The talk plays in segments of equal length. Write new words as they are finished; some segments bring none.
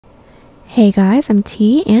Hey guys, I'm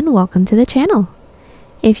T and welcome to the channel.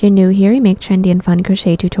 If you're new here, we make trendy and fun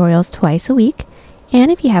crochet tutorials twice a week. And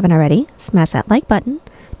if you haven't already, smash that like button,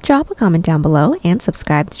 drop a comment down below, and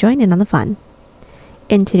subscribe to join in on the fun.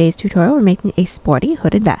 In today's tutorial, we're making a sporty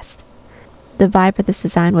hooded vest. The vibe for this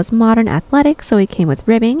design was modern athletic, so it came with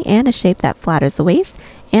ribbing and a shape that flatters the waist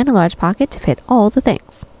and a large pocket to fit all the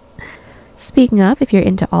things. Speaking of, if you're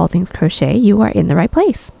into all things crochet, you are in the right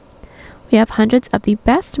place. We have hundreds of the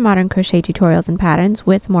best modern crochet tutorials and patterns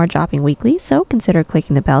with more dropping weekly, so consider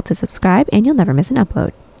clicking the bell to subscribe and you'll never miss an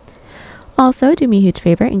upload. Also, do me a huge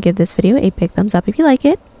favor and give this video a big thumbs up if you like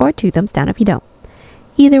it, or 2 thumbs down if you don't.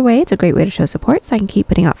 Either way, it's a great way to show support so I can keep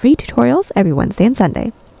putting out free tutorials every Wednesday and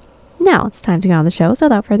Sunday. Now, it's time to get on the show, so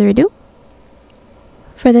without further ado.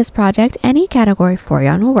 For this project, any category 4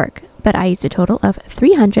 yarn will work, but I used a total of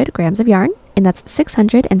 300 grams of yarn, and that's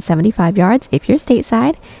 675 yards if you're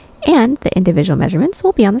stateside, and the individual measurements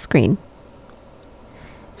will be on the screen.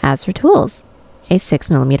 As for tools, a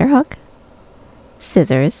 6mm hook,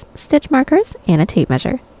 scissors, stitch markers, and a tape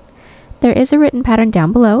measure. There is a written pattern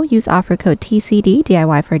down below. Use offer code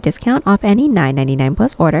TCDDIY for a discount off any $9.99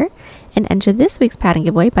 plus order, and enter this week's pattern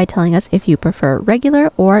giveaway by telling us if you prefer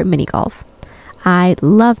regular or mini golf. I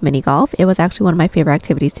love mini golf. It was actually one of my favorite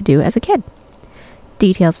activities to do as a kid.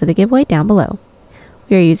 Details for the giveaway down below.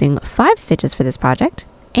 We are using 5 stitches for this project,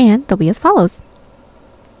 and they'll be as follows.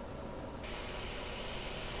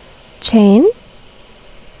 Chain,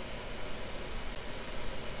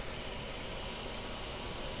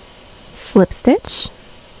 slip stitch,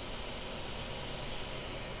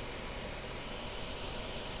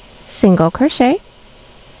 single crochet,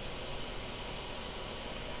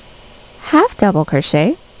 half double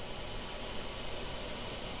crochet,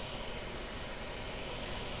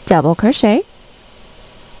 double crochet,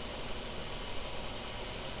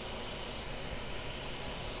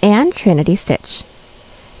 and Trinity stitch.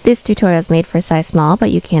 This tutorial is made for a size small, but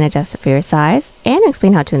you can adjust it for your size, and I'll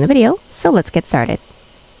explain how to in the video, so let's get started.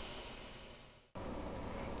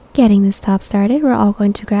 Getting this top started, we're all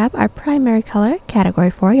going to grab our primary color, category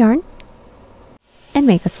 4 yarn, and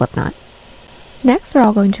make a slip knot. Next, we're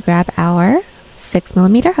all going to grab our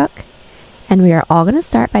 6mm hook, and we are all going to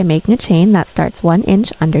start by making a chain that starts 1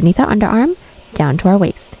 inch underneath our underarm down to our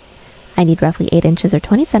waist. I need roughly 8 inches or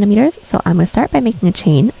 20 centimeters, so I'm going to start by making a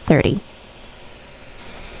chain 30.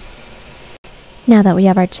 Now that we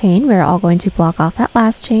have our chain, we're all going to block off that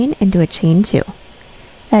last chain and do a chain 2.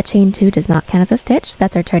 That chain 2 does not count as a stitch,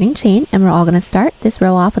 that's our turning chain, and we're all going to start this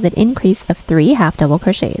row off with an increase of 3 half double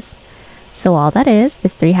crochets. So all that is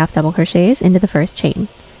 3 half double crochets into the first chain.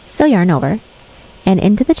 So yarn over, and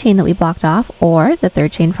into the chain that we blocked off, or the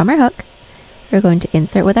third chain from our hook, we're going to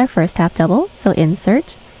insert with our first half double, so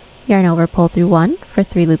insert, yarn over, pull through 1 for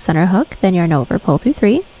 3 loops on our hook, then yarn over, pull through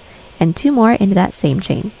 3, and 2 more into that same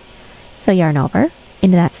chain. So yarn over,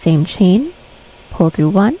 into that same chain, pull through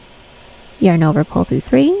 1, yarn over, pull through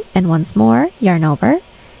 3, and once more, yarn over,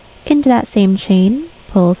 into that same chain,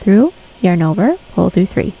 pull through, yarn over, pull through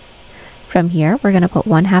 3. From here, we're going to put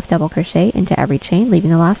 1 half double crochet into every chain,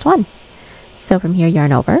 leaving the last one. So from here,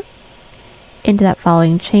 yarn over, into that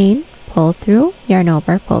following chain, pull through, yarn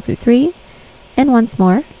over, pull through 3, and once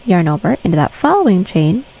more, yarn over into that following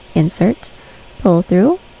chain, insert, pull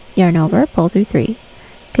through, yarn over, pull through 3.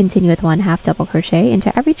 Continue with 1 half double crochet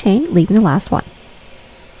into every chain, leaving the last one.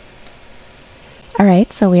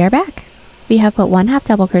 Alright, so we are back. We have put 1 half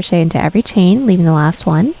double crochet into every chain, leaving the last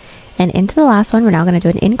one, and into the last one, we're now going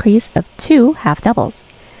to do an increase of 2 half doubles.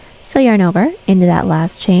 So yarn over into that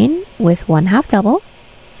last chain with 1 half double,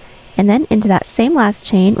 and then into that same last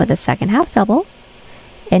chain with a second half double.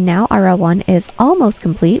 And now our row 1 is almost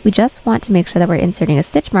complete. We just want to make sure that we're inserting a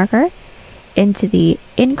stitch marker into the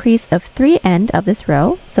increase of 3 end of this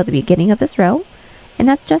row, so the beginning of this row, and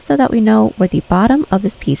that's just so that we know where the bottom of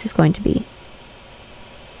this piece is going to be.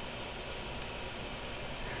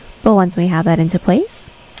 But once we have that into place,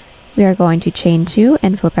 we are going to chain 2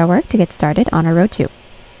 and flip our work to get started on our row 2.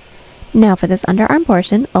 Now for this underarm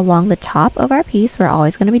portion, along the top of our piece, we're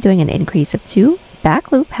always going to be doing an increase of 2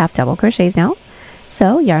 back loop half double crochets now.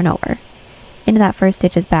 So yarn over. Into that first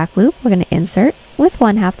stitch's back loop, we're going to insert with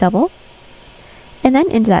 1 half double, and then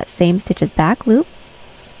into that same stitch's back loop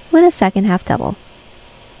with a second half double.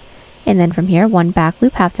 And then from here, 1 back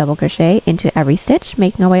loop half double crochet into every stitch,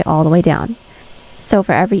 making our way all the way down. So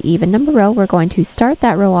for every even number row, we're going to start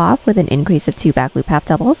that row off with an increase of 2 back loop half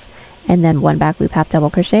doubles, and then 1 back loop half double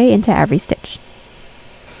crochet into every stitch.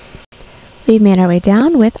 We've made our way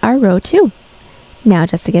down with our row 2. Now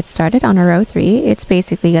just to get started on our row 3, it's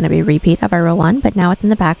basically going to be a repeat of our row 1, but now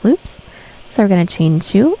within the back loops. So we're going to chain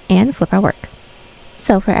 2 and flip our work.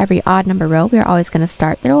 So for every odd number row, we are always going to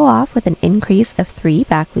start the row off with an increase of 3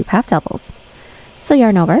 back loop half doubles. So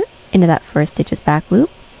yarn over into that first stitch's back loop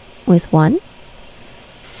with 1,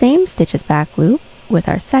 same stitch's back loop with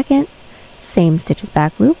our second, same stitch's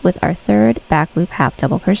back loop with our third back loop half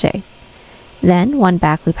double crochet. Then 1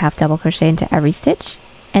 back loop half double crochet into every stitch,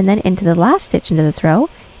 and then into the last stitch into this row,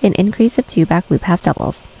 an increase of 2 back loop half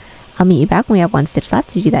doubles. I'll meet you back when we have 1 stitch left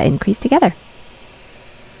to do that increase together.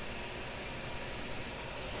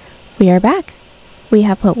 We are back. We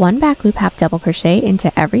have put 1 back loop half double crochet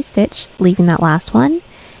into every stitch, leaving that last one,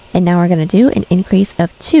 and now we're going to do an increase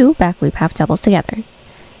of 2 back loop half doubles together.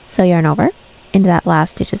 So yarn over into that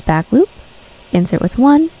last stitch's back loop, insert with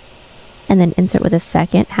 1, and then insert with a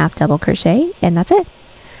second half double crochet, and that's it.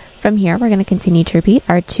 From here, we're going to continue to repeat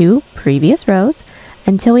our 2 previous rows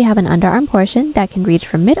until we have an underarm portion that can reach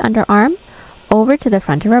from mid-underarm over to the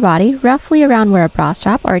front of our body, roughly around where a bra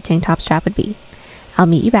strap or a tank top strap would be. I'll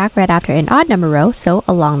meet you back right after an odd number row, so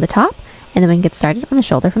along the top, and then we can get started on the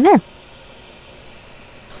shoulder from there.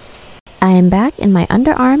 I am back and my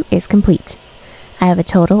underarm is complete. I have a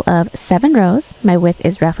total of 7 rows. My width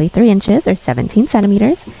is roughly 3 inches or 17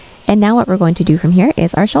 centimeters. And now what we're going to do from here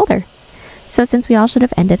is our shoulder. So since we all should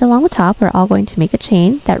have ended along the top, we're all going to make a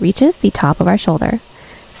chain that reaches the top of our shoulder.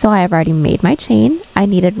 So I have already made my chain. I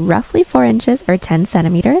needed roughly 4 inches or 10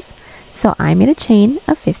 centimeters. So I made a chain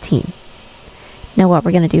of 15. Now what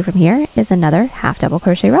we're going to do from here is another half double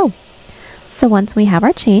crochet row. So once we have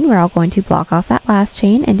our chain, we're all going to block off that last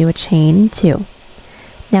chain and do a chain 2.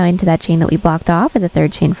 Now into that chain that we blocked off, or the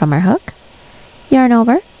third chain from our hook, yarn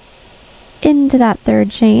over into that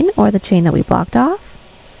third chain or the chain that we blocked off,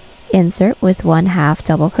 insert with 1 half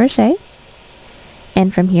double crochet,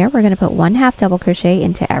 and from here we're going to put 1 half double crochet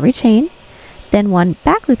into every chain, then 1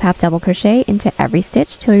 back loop half double crochet into every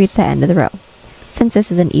stitch till we reach the end of the row. Since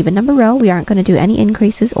this is an even number row, we aren't going to do any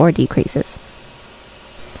increases or decreases.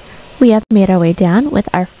 We have made our way down with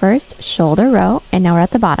our first shoulder row, and now we're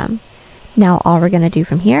at the bottom. Now all we're going to do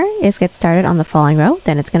from here is get started on the following row,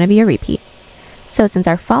 then it's going to be a repeat. So since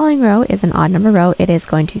our following row is an odd number row, it is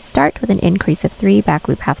going to start with an increase of 3 back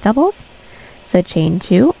loop half doubles. So chain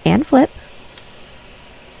 2 and flip.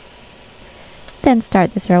 Then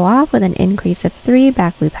start this row off with an increase of 3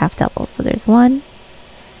 back loop half doubles. So there's 1,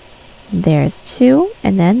 there's 2,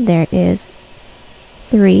 and then there is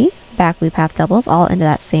 3 back loop half doubles all into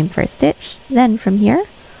that same first stitch. Then from here,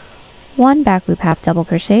 1 back loop half double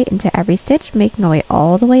crochet into every stitch, making our way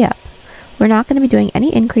all the way up. We're not going to be doing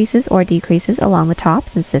any increases or decreases along the top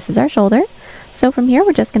since this is our shoulder. So from here,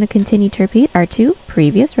 we're just going to continue to repeat our 2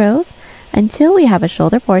 previous rows until we have a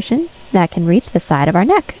shoulder portion that can reach the side of our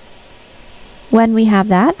neck. When we have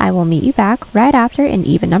that, I will meet you back right after an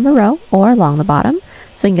even number row or along the bottom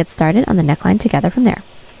so we can get started on the neckline together from there.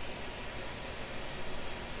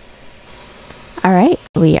 Alright,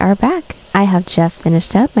 we are back. I have just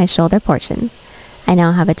finished up my shoulder portion. I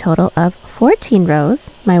now have a total of 14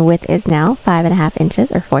 rows. My width is now 5.5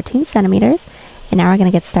 inches or 14 centimeters. And now we're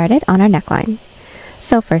going to get started on our neckline.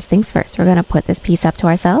 So first things first, we're going to put this piece up to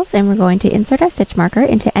ourselves and we're going to insert our stitch marker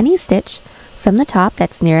into any stitch from the top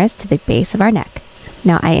that's nearest to the base of our neck.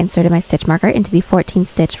 Now I inserted my stitch marker into the 14th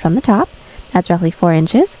stitch from the top. That's roughly 4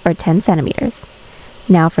 inches or 10 centimeters.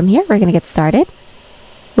 Now from here, we're going to get started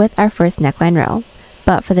with our first neckline row.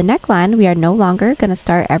 But for the neckline, we are no longer going to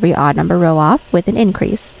start every odd number row off with an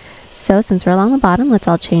increase. So since we're along the bottom, let's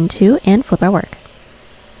all chain 2 and flip our work.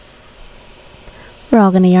 We're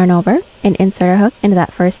all going to yarn over and insert our hook into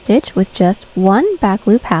that first stitch with just 1 back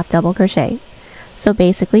loop half double crochet. So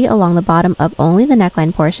basically along the bottom of only the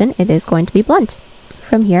neckline portion, it is going to be blunt.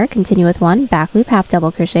 From here, continue with 1 back loop half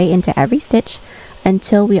double crochet into every stitch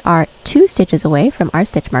until we are 2 stitches away from our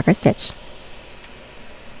stitch marker stitch.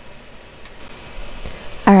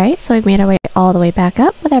 Alright, so we've made our way all the way back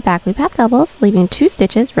up with our back loop half doubles, leaving 2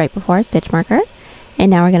 stitches right before our stitch marker.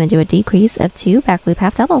 And now we're going to do a decrease of 2 back loop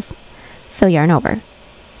half doubles. So yarn over.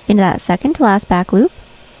 Into that second to last back loop,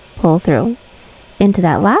 pull through. Into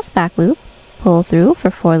that last back loop, pull through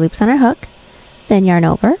for 4 loops on our hook. Then yarn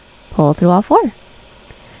over, pull through all 4.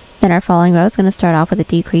 Then our following row is going to start off with a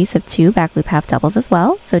decrease of 2 back loop half doubles as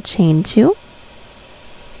well. So chain 2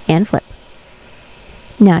 and flip.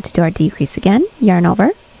 Now to do our decrease again, yarn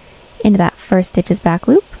over, into that first stitch's back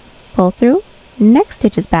loop, pull through, next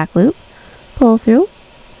stitch's back loop, pull through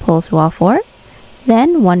all 4,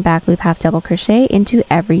 then 1 back loop half double crochet into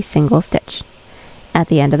every single stitch. At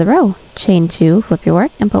the end of the row, chain 2, flip your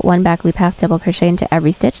work, and put 1 back loop half double crochet into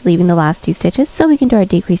every stitch, leaving the last 2 stitches so we can do our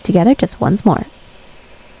decrease together just once more.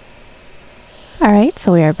 Alright,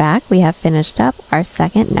 so we are back. We have finished up our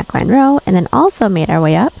second neckline row and then also made our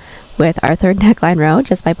way up with our third neckline row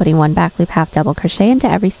just by putting one back loop half double crochet into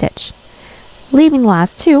every stitch. Leaving the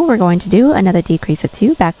last two, we're going to do another decrease of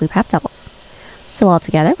 2 back loop half doubles. So all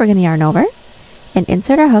together, we're going to yarn over and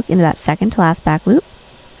insert our hook into that second to last back loop,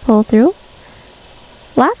 pull through,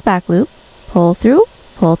 last back loop, pull through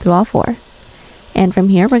all 4. And from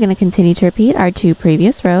here, we're going to continue to repeat our 2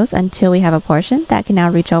 previous rows until we have a portion that can now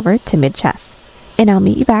reach over to mid-chest. And I'll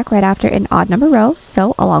meet you back right after an odd number row,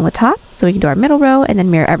 so along the top, so we can do our middle row and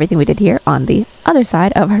then mirror everything we did here on the other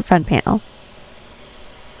side of our front panel.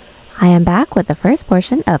 I am back with the first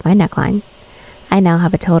portion of my neckline. I now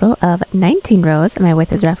have a total of 19 rows and my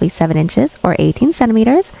width is roughly 7 inches or 18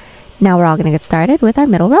 centimeters. Now we're all going to get started with our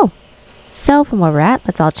middle row. So from where we're at,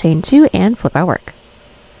 let's all chain 2 and flip our work.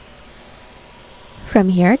 From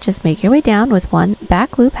here, just make your way down with one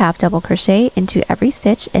back loop half double crochet into every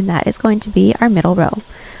stitch, and that is going to be our middle row.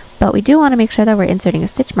 But we do want to make sure that we're inserting a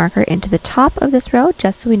stitch marker into the top of this row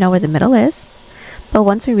just so we know where the middle is. But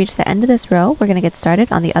once we reach the end of this row, we're going to get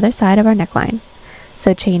started on the other side of our neckline.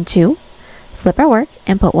 So chain 2, flip our work,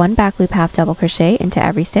 and put one back loop half double crochet into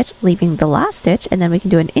every stitch, leaving the last stitch, and then we can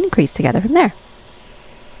do an increase together from there.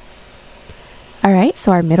 Alright,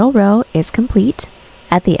 so our middle row is complete.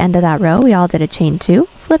 At the end of that row, we all did a chain 2,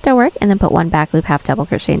 flipped our work, and then put one back loop half double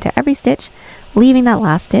crochet into every stitch, leaving that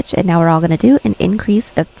last stitch, and now we're all going to do an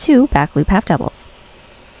increase of 2 back loop half doubles.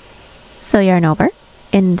 So yarn over,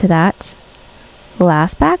 into that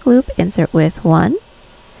last back loop, insert with 1,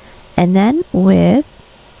 and then with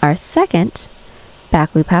our second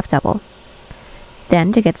back loop half double.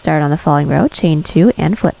 Then to get started on the following row, chain 2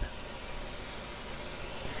 and flip.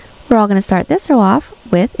 We're all going to start this row off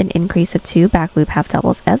with an increase of 2 back loop half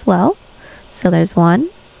doubles as well. So there's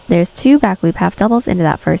 2 back loop half doubles into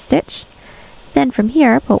that first stitch. Then from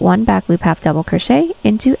here, put 1 back loop half double crochet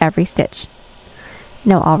into every stitch.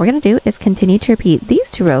 Now all we're going to do is continue to repeat these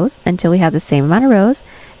 2 rows until we have the same amount of rows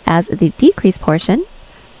as the decrease portion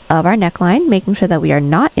of our neckline, making sure that we are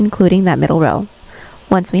not including that middle row.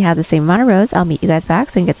 Once we have the same amount of rows, I'll meet you guys back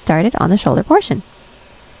so we can get started on the shoulder portion.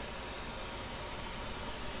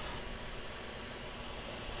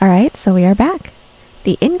 Alright, so we are back.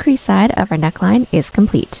 The increase side of our neckline is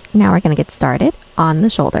complete. Now we're going to get started on the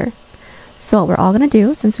shoulder. So what we're all going to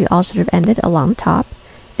do, since we all should have ended along the top,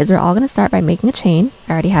 is we're all going to start by making a chain,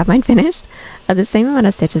 I already have mine finished, of the same amount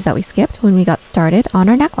of stitches that we skipped when we got started on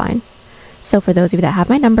our neckline. So for those of you that have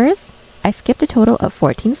my numbers, I skipped a total of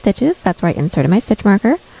 14 stitches. That's where I inserted my stitch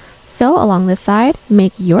marker. So along this side,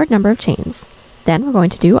 make your number of chains. Then we're going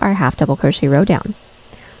to do our half double crochet row down.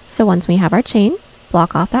 So once we have our chain,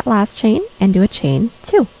 block off that last chain and do a chain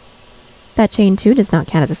 2. That chain 2 does not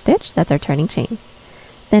count as a stitch, that's our turning chain.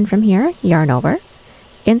 Then from here, yarn over,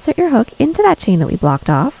 insert your hook into that chain that we blocked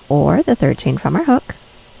off, or the third chain from our hook,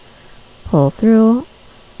 pull through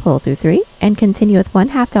 3, and continue with 1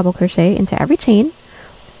 half double crochet into every chain,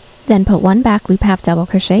 then put 1 back loop half double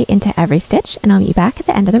crochet into every stitch, and I'll meet you back at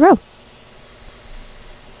the end of the row.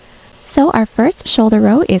 So our first shoulder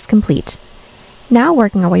row is complete. Now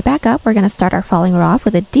working our way back up, we're going to start our falling row off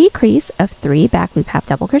with a decrease of 3 back loop half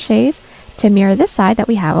double crochets to mirror this side that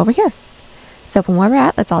we have over here. So from where we're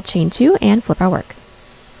at, let's all chain 2 and flip our work.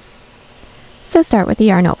 So start with the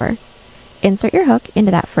yarn over. Insert your hook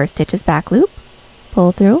into that first stitch's back loop,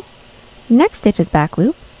 pull through, next stitch's back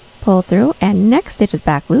loop, pull through, and next stitch's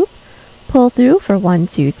back loop, pull through for 1,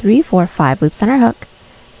 2, 3, 4, 5 loops on our hook,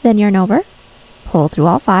 then yarn over, pull through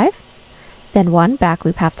all 5, then 1 back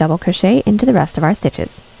loop half double crochet into the rest of our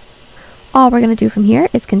stitches. All we're going to do from here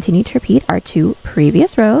is continue to repeat our 2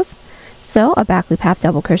 previous rows. So a back loop half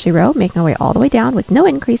double crochet row, making our way all the way down with no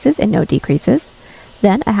increases and no decreases.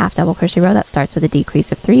 Then a half double crochet row that starts with a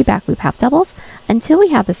decrease of 3 back loop half doubles until we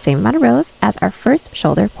have the same amount of rows as our first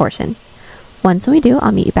shoulder portion. Once we do,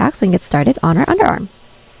 I'll meet you back so we can get started on our underarm.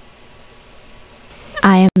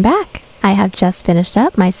 I am back. I have just finished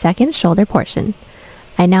up my second shoulder portion.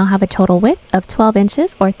 I now have a total width of 12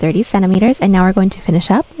 inches or 30 centimeters, and now we're going to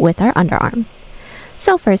finish up with our underarm.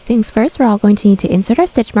 So first things first, we're all going to need to insert our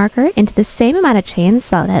stitch marker into the same amount of chains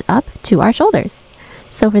that led up to our shoulders.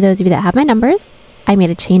 So for those of you that have my numbers, I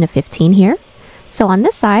made a chain of 15 here. So on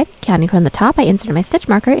this side, counting from the top, I inserted my stitch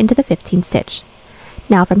marker into the 15th stitch.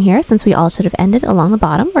 Now from here, since we all should have ended along the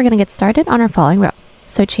bottom, we're going to get started on our following row.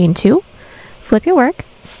 So chain 2, flip your work,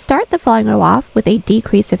 start the following row off with a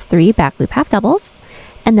decrease of 3 back loop half doubles,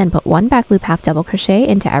 and then put 1 back loop half double crochet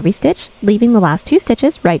into every stitch, leaving the last 2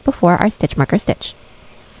 stitches right before our stitch marker stitch.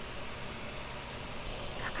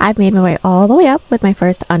 I've made my way all the way up with my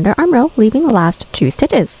first underarm row, leaving the last 2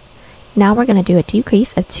 stitches. Now we're going to do a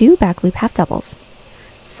decrease of 2 back loop half doubles.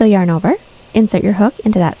 So yarn over, insert your hook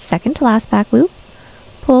into that second to last back loop,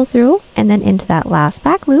 pull through, and then into that last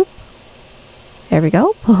back loop. There we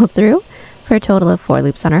go, pull through for a total of 4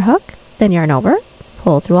 loops on our hook, then yarn over,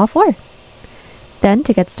 pull through all 4. Then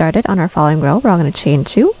to get started on our following row, we're all going to chain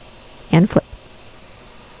 2 and flip.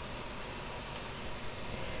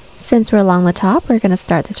 Since we're along the top, we're going to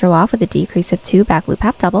start this row off with a decrease of 2 back loop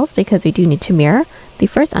half doubles because we do need to mirror the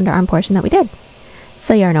first underarm portion that we did.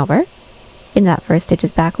 So yarn over, in that first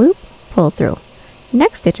stitch's back loop, pull through.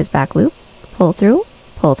 Next stitch's back loop, pull through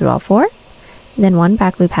all 4, then 1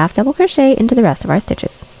 back loop half double crochet into the rest of our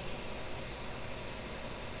stitches.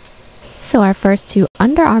 So our first 2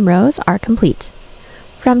 underarm rows are complete.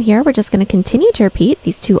 From here, we're just going to continue to repeat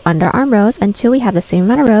these 2 underarm rows until we have the same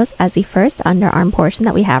amount of rows as the first underarm portion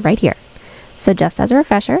that we have right here. So just as a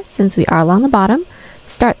refresher, since we are along the bottom,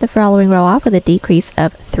 start the following row off with a decrease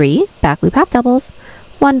of 3 back loop half doubles,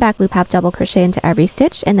 1 back loop half double crochet into every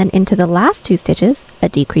stitch, and then into the last 2 stitches, a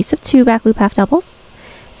decrease of 2 back loop half doubles.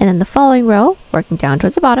 And then the following row, working down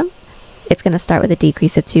towards the bottom, it's going to start with a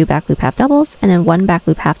decrease of 2 back loop half doubles, and then 1 back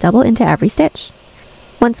loop half double into every stitch.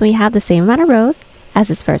 Once we have the same amount of rows as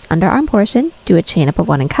this first underarm portion, do a chain up of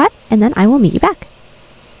 1 and cut, and then I will meet you back.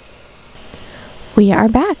 We are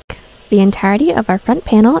back. The entirety of our front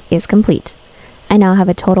panel is complete. I now have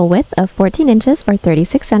a total width of 14 inches or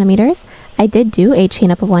 36 centimeters. I did do a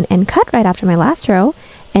chain up of 1 and cut right after my last row,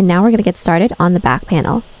 and now we're going to get started on the back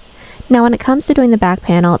panel. Now when it comes to doing the back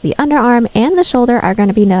panel, the underarm and the shoulder are going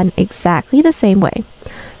to be done exactly the same way.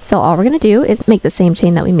 So all we're going to do is make the same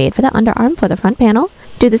chain that we made for the underarm for the front panel,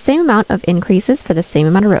 do the same amount of increases for the same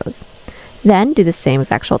amount of rows. Then do the same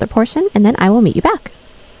exact shoulder portion, and then I will meet you back.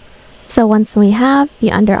 So once we have the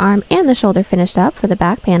underarm and the shoulder finished up for the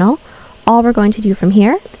back panel, all we're going to do from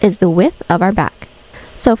here is the width of our back.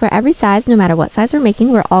 So for every size, no matter what size we're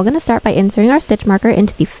making, we're all going to start by inserting our stitch marker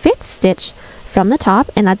into the 5th stitch from the top,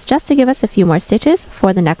 and that's just to give us a few more stitches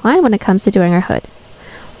for the neckline when it comes to doing our hood.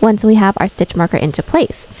 Once we have our stitch marker into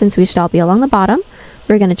place, since we should all be along the bottom,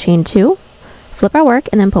 we're going to chain 2, flip our work,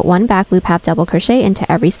 and then put 1 back loop half double crochet into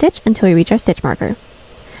every stitch until we reach our stitch marker.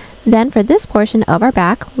 Then for this portion of our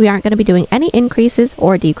back, we aren't going to be doing any increases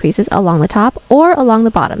or decreases along the top or along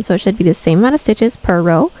the bottom, so it should be the same amount of stitches per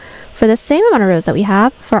row for the same amount of rows that we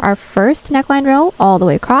have for our first neckline row all the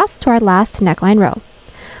way across to our last neckline row.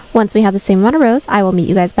 Once we have the same amount of rows, I will meet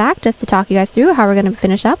you guys back just to talk you guys through how we're going to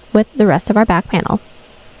finish up with the rest of our back panel.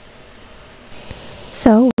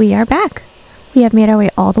 So we are back. We have made our way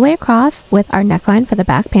all the way across with our neckline for the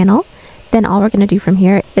back panel. Then all we're going to do from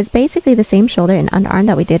here is basically the same shoulder and underarm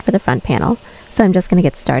that we did for the front panel. So I'm just going to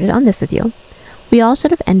get started on this with you. We all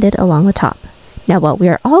should have ended along the top. Now what we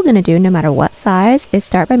are all going to do, no matter what size, is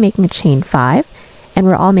start by making a chain 5. And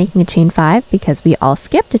we're all making a chain 5 because we all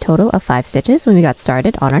skipped a total of 5 stitches when we got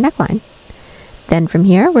started on our neckline. Then from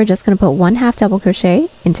here, we're just going to put 1 half double crochet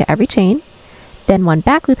into every chain, then 1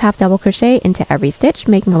 back loop half double crochet into every stitch,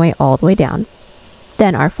 making our way all the way down.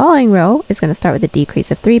 Then our following row is going to start with a decrease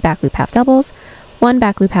of 3 back loop half doubles, 1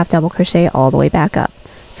 back loop half double crochet all the way back up.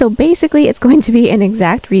 So basically it's going to be an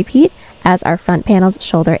exact repeat as our front panel's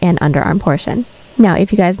shoulder and underarm portion. Now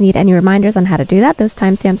if you guys need any reminders on how to do that, those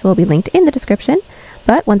timestamps will be linked in the description.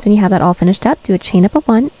 But once when you have that all finished up, do a chain up of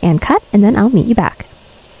 1 and cut, and then I'll meet you back.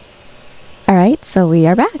 Alright, so we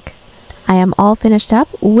are back. I am all finished up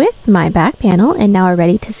with my back panel, and now we're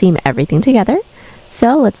ready to seam everything together.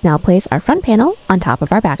 So let's now place our front panel on top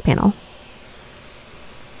of our back panel.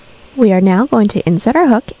 We are now going to insert our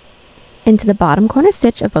hook into the bottom corner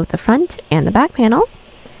stitch of both the front and the back panel.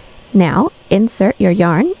 Now insert your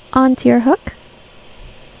yarn onto your hook,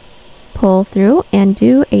 pull through, and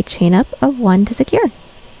do a chain up of 1 to secure.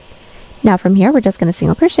 Now from here, we're just going to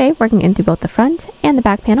single crochet, working in through both the front and the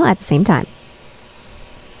back panel at the same time.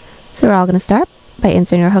 So we're all going to start by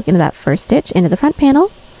inserting our hook into that first stitch into the front panel,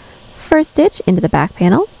 first stitch into the back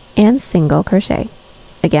panel, and single crochet.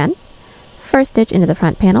 Again, first stitch into the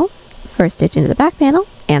front panel, first stitch into the back panel,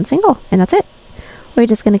 and single, and that's it. We're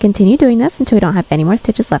just going to continue doing this until we don't have any more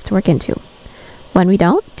stitches left to work into. When we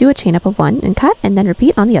don't, do a chain up of 1 and cut, and then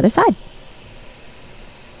repeat on the other side.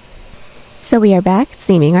 So we are back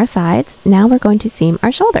seaming our sides. Now we're going to seam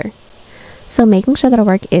our shoulder. So making sure that our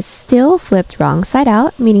work is still flipped wrong side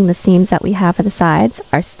out, meaning the seams that we have for the sides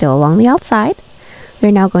are still along the outside.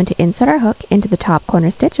 We're now going to insert our hook into the top corner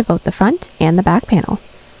stitch of both the front and the back panel.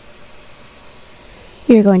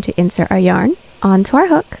 We are going to insert our yarn onto our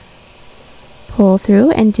hook, pull through,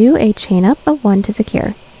 and do a chain up of 1 to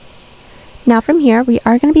secure. Now from here, we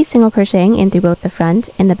are going to be single crocheting in through both the front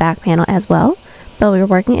and the back panel as well, but we're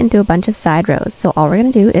working into a bunch of side rows. So all we're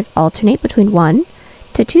going to do is alternate between 1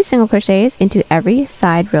 to 2 single crochets into every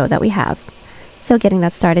side row that we have. So getting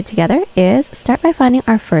that started together is start by finding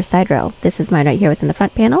our first side row. This is mine right here within the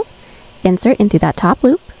front panel. Insert in through that top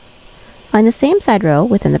loop. Find the same side row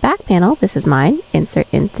within the back panel. This is mine. Insert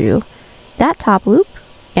in through that top loop,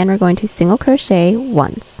 and we're going to single crochet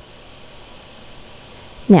once.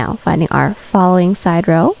 Now finding our following side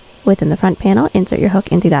row within the front panel, insert your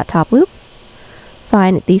hook in through that top loop.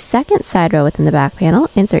 Find the second side row within the back panel,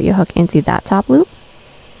 insert your hook in through that top loop,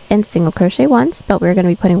 and single crochet once, but we're going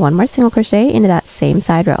to be putting one more single crochet into that same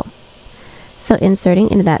side row. So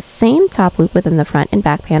inserting into that same top loop within the front and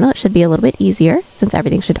back panel, it should be a little bit easier since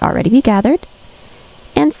everything should already be gathered.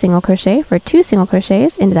 And single crochet for 2 single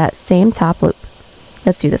crochets into that same top loop.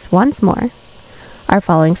 Let's do this once more. Our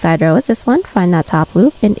following side row is this one. Find that top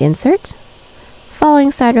loop and insert.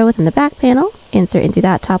 Following side row within the back panel, insert into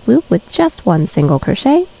that top loop with just 1 single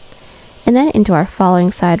crochet. And then into our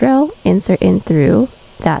following side row, insert in through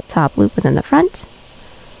that top loop within the front.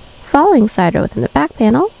 Following side row within the back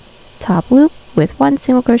panel, top loop with 1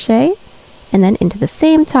 single crochet, and then into the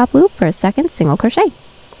same top loop for a second single crochet.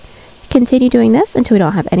 Continue doing this until we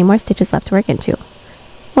don't have any more stitches left to work into.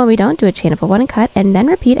 When we don't, do a chain up of 1 and cut, and then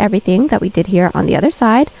repeat everything that we did here on the other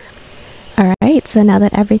side. Alright, so now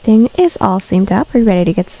that everything is all seamed up, we're ready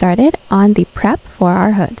to get started on the prep for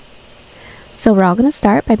our hood. So we're all going to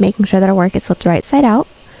start by making sure that our work is flipped right side out,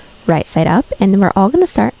 right side up, and then we're all going to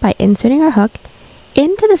start by inserting our hook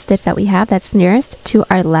into the stitch that we have that's nearest to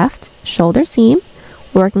our left shoulder seam,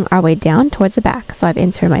 working our way down towards the back. So I've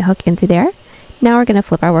inserted my hook in through there. Now we're going to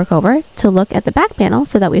flip our work over to look at the back panel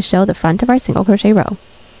so that we show the front of our single crochet row.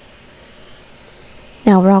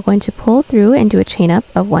 Now we're all going to pull through and do a chain up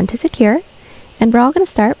of 1 to secure, and we're all going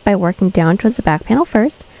to start by working down towards the back panel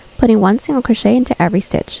first, putting 1 single crochet into every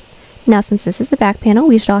stitch. Now since this is the back panel,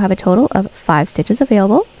 we should all have a total of 5 stitches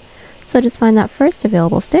available. So just find that first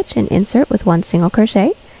available stitch and insert with 1 single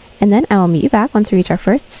crochet, and then I will meet you back once we reach our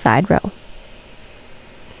first side row.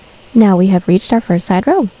 Now we have reached our first side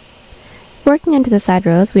row. Working into the side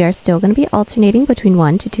rows, we are still going to be alternating between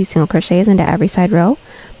 1 to 2 single crochets into every side row,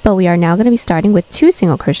 but we are now going to be starting with 2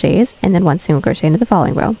 single crochets and then 1 single crochet into the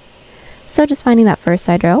following row. So just finding that first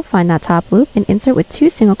side row, find that top loop and insert with 2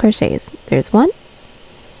 single crochets. There's 1,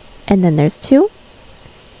 and then there's 2.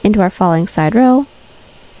 Into our following side row,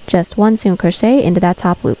 just 1 single crochet into that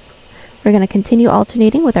top loop. We're going to continue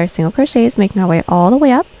alternating with our single crochets, making our way all the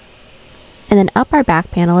way up, and then up our back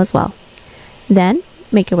panel as well. Then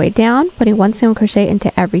make your way down, putting 1 single crochet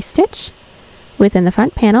into every stitch within the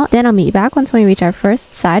front panel. Then I'll meet you back once we reach our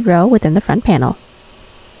first side row within the front panel.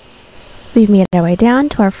 We've made our way down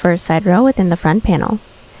to our first side row within the front panel.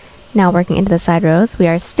 Now working into the side rows, we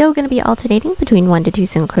are still going to be alternating between 1 to 2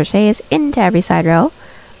 single crochets into every side row,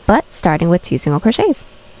 but starting with 2 single crochets.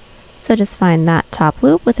 So just find that top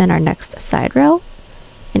loop within our next side row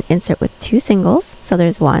and insert with 2 singles. So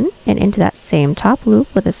there's 1, and into that same top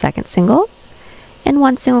loop with a second single, and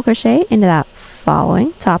 1 single crochet into that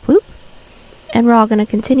following top loop. And we're all going to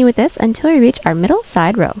continue with this until we reach our middle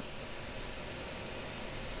side row.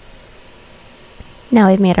 Now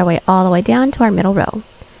we've made our way all the way down to our middle row.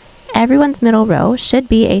 Everyone's middle row should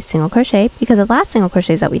be a single crochet because the last single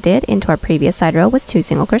crochets that we did into our previous side row was 2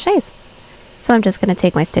 single crochets. So I'm just going to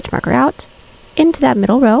take my stitch marker out, into that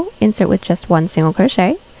middle row, insert with just 1 single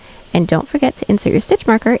crochet, and don't forget to insert your stitch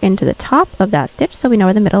marker into the top of that stitch so we know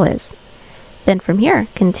where the middle is. Then from here,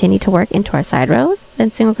 continue to work into our side rows,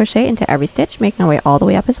 then single crochet into every stitch, making our way all the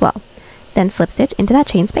way up as well. Then slip stitch into that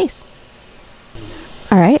chain space.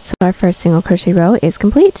 Alright, so our first single crochet row is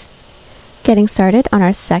complete. Getting started on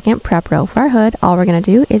our second prep row for our hood, all we're going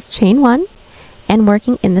to do is chain 1, and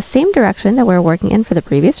working in the same direction that we were working in for the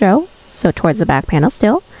previous row, so towards the back panel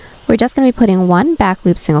still, we're just going to be putting 1 back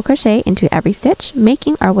loop single crochet into every stitch,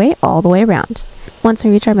 making our way all the way around. Once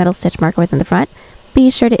we reach our middle stitch marker within the front,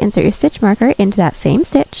 be sure to insert your stitch marker into that same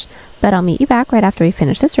stitch, but I'll meet you back right after we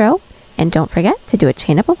finish this row, and don't forget to do a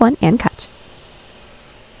chain up of 1 and cut.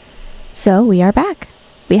 So we are back.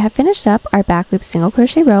 We have finished up our back loop single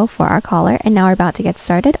crochet row for our collar, and now we're about to get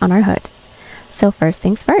started on our hood. So first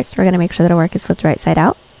things first, we're going to make sure that our work is flipped right side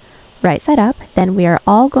out, right side up. Then we are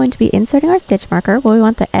all going to be inserting our stitch marker where we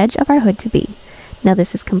want the edge of our hood to be. Now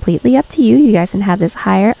this is completely up to you. You guys can have this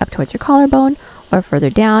higher up towards your collarbone or further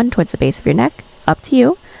down towards the base of your neck, up to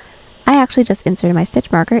you. I actually just inserted my stitch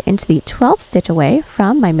marker into the 12th stitch away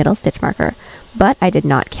from my middle stitch marker, but I did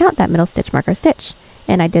not count that middle stitch marker stitch.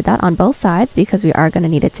 And I did that on both sides because we are going to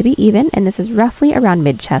need it to be even, and this is roughly around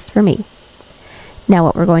mid-chest for me. Now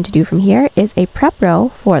what we're going to do from here is a prep row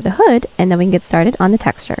for the hood, and then we can get started on the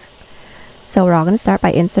texture. So we're all going to start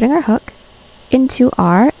by inserting our hook into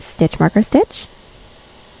our stitch marker stitch.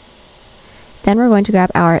 Then we're going to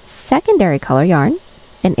grab our secondary color yarn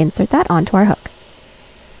and insert that onto our hook.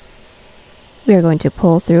 We are going to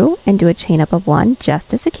pull through and do a chain up of 1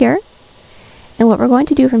 just to secure. And what we're going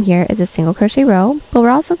to do from here is a single crochet row, but we're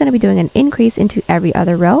also going to be doing an increase into every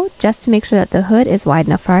other row just to make sure that the hood is wide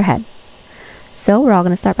enough for our head. So we're all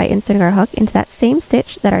going to start by inserting our hook into that same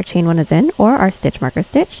stitch that our chain 1 is in, or our stitch marker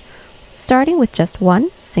stitch, starting with just 1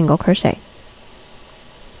 single crochet.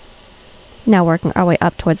 Now working our way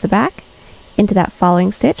up towards the back, into that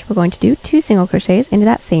following stitch, we're going to do 2 single crochets into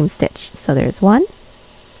that same stitch. So there's 1,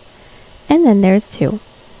 and then there's 2.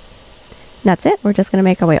 That's it. We're just going to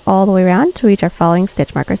make our way all the way around to reach our following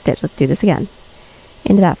stitch marker stitch. Let's do this again.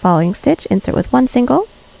 Into that following stitch, insert with 1 single.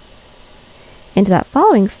 Into that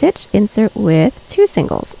following stitch, insert with 2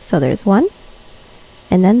 singles. So there's 1,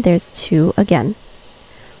 and then there's 2 again.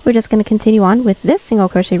 We're just going to continue on with this single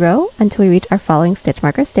crochet row until we reach our following stitch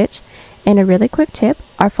marker stitch. And a really quick tip,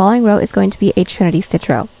 our following row is going to be a Trinity stitch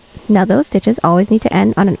row. Now those stitches always need to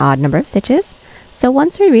end on an odd number of stitches. So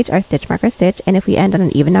once we reach our stitch marker stitch, and if we end on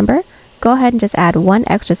an even number, go ahead and just add 1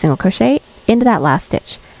 extra single crochet into that last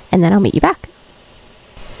stitch, and then I'll meet you back.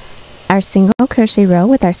 Our single crochet row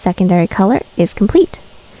with our secondary color is complete.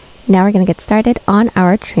 Now we're going to get started on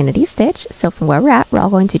our Trinity stitch. So from where we're at, we're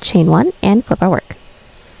all going to chain 1 and flip our work.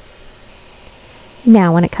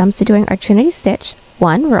 Now when it comes to doing our Trinity stitch,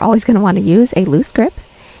 1, we're always going to want to use a loose grip,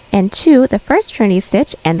 and 2, the first Trinity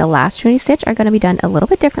stitch and the last Trinity stitch are going to be done a little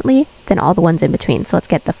bit differently than all the ones in between. So let's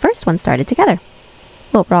get the first one started together.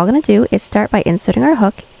 What we're all going to do is start by inserting our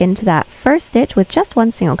hook into that first stitch with just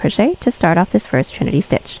 1 single crochet to start off this first Trinity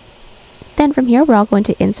stitch. Then from here, we're all going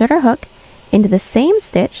to insert our hook into the same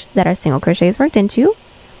stitch that our single crochet is worked into,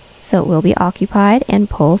 so it will be occupied, and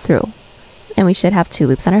pull through. And we should have 2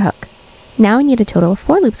 loops on our hook. Now we need a total of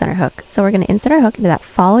 4 loops on our hook, so we're going to insert our hook into that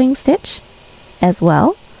following stitch as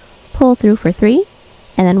well, pull through for 3,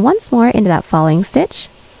 and then once more into that following stitch,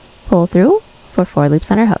 pull through for 4 loops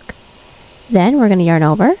on our hook. Then we're going to yarn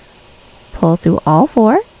over, pull through all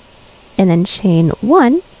 4, and then chain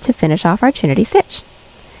 1 to finish off our Trinity stitch.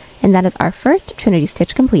 And that is our first Trinity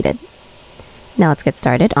stitch completed. Now let's get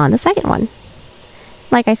started on the second one.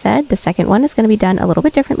 Like I said, the second one is going to be done a little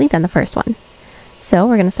bit differently than the first one. So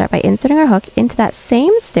we're going to start by inserting our hook into that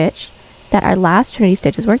same stitch that our last Trinity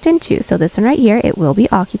stitch is worked into. So this one right here, it will be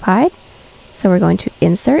occupied. So we're going to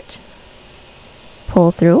insert,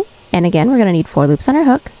 pull through, and again, we're going to need 4 loops on our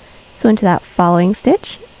hook. So into that following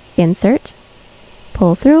stitch, insert,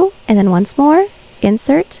 pull through, and then once more,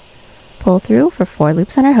 insert, pull through for 4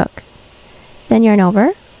 loops on our hook. Then yarn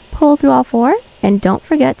over, pull through all 4, and don't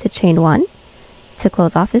forget to chain 1 to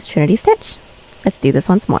close off this Trinity stitch. Let's do this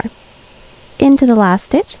once more. Into the last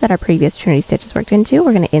stitch that our previous Trinity stitch is worked into,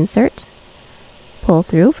 we're going to insert, pull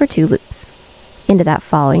through for 2 loops. Into that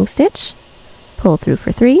following stitch, pull through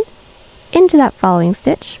for 3, into that following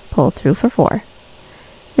stitch, pull through for 4.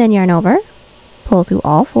 Then yarn over, pull through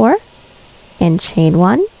all 4, and chain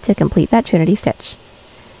 1 to complete that Trinity stitch.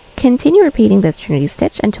 Continue repeating this Trinity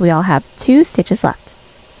stitch until we all have 2 stitches left.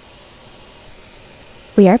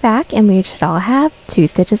 We are back and we should all have 2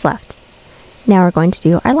 stitches left. Now we're going to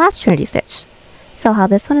do our last Trinity stitch. So how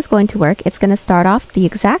this one is going to work, it's going to start off the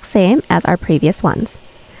exact same as our previous ones.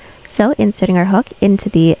 So inserting our hook into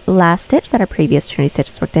the last stitch that our previous Trinity stitch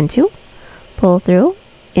is worked into, pull through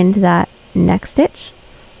into that next stitch,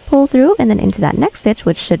 pull through, and then into that next stitch,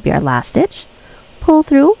 which should be our last stitch, pull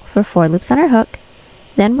through for 4 loops on our hook.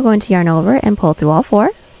 Then we're going to yarn over and pull through all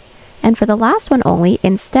 4. And for the last one only,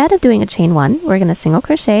 instead of doing a chain 1, we're going to single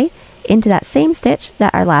crochet into that same stitch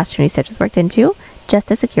that our last Trinity stitch was worked into, just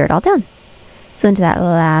to secure it all down. So into that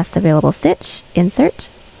last available stitch, insert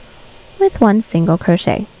with 1 single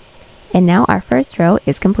crochet. And now our first row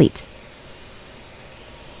is complete.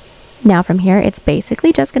 Now from here, it's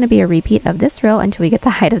basically just going to be a repeat of this row until we get the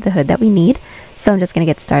height of the hood that we need. So I'm just going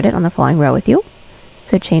to get started on the following row with you.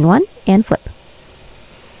 So chain 1 and flip.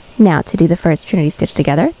 Now to do the first Trinity stitch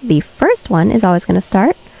together, the first one is always going to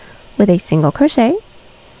start with a single crochet,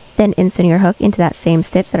 then inserting your hook into that same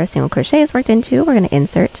stitch that our single crochet is worked into. We're going to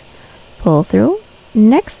insert, pull through,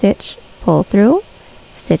 next stitch, pull through,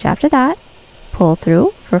 stitch after that, pull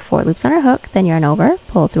through for 4 loops on our hook, then yarn over,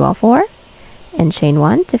 pull through all 4, and chain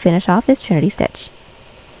 1 to finish off this Trinity stitch.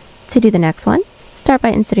 To do the next one, start by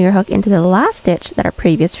inserting your hook into the last stitch that our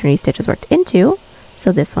previous Trinity stitch was worked into,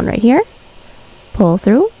 so this one right here, pull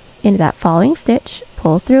through, into that following stitch,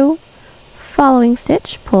 pull through, following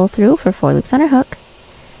stitch, pull through for 4 loops on our hook,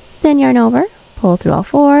 then yarn over, pull through all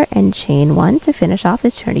 4, and chain 1 to finish off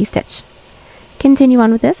this Trinity stitch. Continue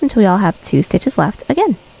on with this until we all have 2 stitches left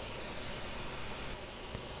again.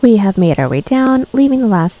 We have made our way down, leaving the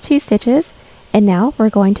last 2 stitches, And now we're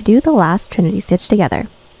going to do the last Trinity stitch together.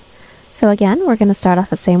 So again, we're going to start off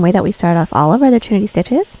the same way that we started off all of our other Trinity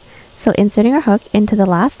stitches. So inserting our hook into the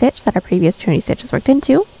last stitch that our previous Trinity stitch was worked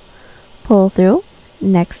into, pull through,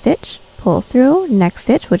 next stitch, pull through, next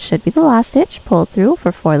stitch, which should be the last stitch, pull through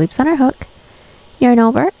for 4 loops on our hook, yarn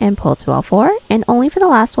over and pull through all 4, and only for the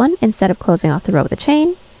last one, instead of closing off the row with a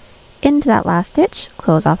chain, into that last stitch,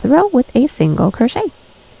 close off the row with a single crochet.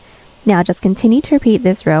 Now just continue to repeat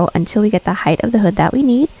this row until we get the height of the hood that we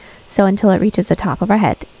need, so until it reaches the top of our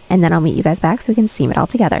head, and then I'll meet you guys back so we can seam it all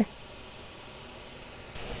together.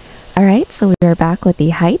 Alright, so we are back with the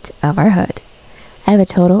height of our hood. I have a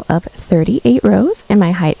total of 38 rows, and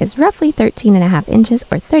my height is roughly 13.5 inches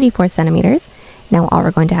or 34 centimeters. Now all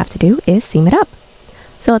we're going to have to do is seam it up.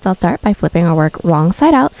 So let's all start by flipping our work wrong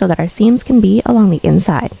side out so that our seams can be along the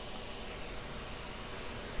inside.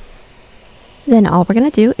 Then all we're going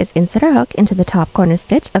to do is insert our hook into the top corner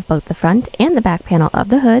stitch of both the front and the back panel of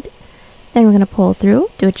the hood. Then we're going to pull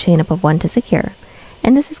through, do a chain up of 1 to secure.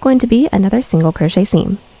 And this is going to be another single crochet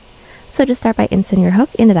seam. So just start by inserting your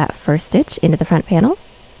hook into that first stitch into the front panel,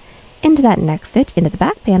 into that next stitch into the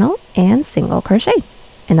back panel, and single crochet.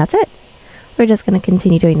 And that's it. We're just going to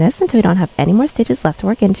continue doing this until we don't have any more stitches left to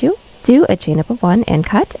work into. Do a chain up of 1 and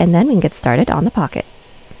cut, and then we can get started on the pocket.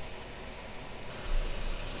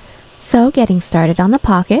 So getting started on the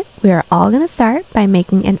pocket, we are all going to start by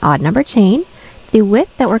making an odd number chain, the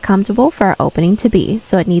width that we're comfortable for our opening to be.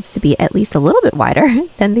 So it needs to be at least a little bit wider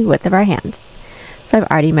than the width of our hand. So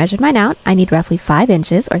I've already measured mine out. I need roughly 5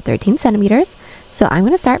 inches or 13 centimeters. So I'm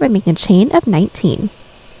going to start by making a chain of 19.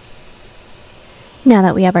 Now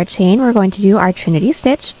that we have our chain, we're going to do our Trinity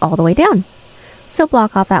stitch all the way down. So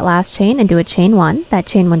block off that last chain and do a chain 1. That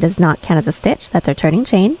chain 1 does not count as a stitch. That's our turning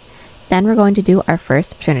chain. Then we're going to do our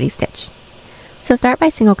first Trinity stitch. So start by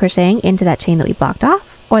single crocheting into that chain that we blocked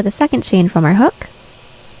off, or the second chain from our hook.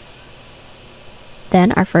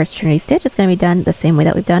 Then our first Trinity stitch is going to be done the same way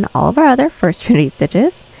that we've done all of our other first Trinity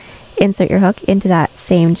stitches. Insert your hook into that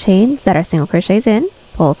same chain that our single crochet is in,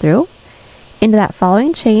 pull through, into that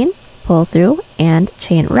following chain, pull through, and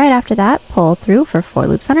chain right after that, pull through for 4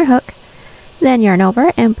 loops on our hook. Then yarn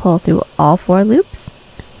over and pull through all 4 loops,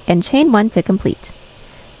 and chain 1 to complete.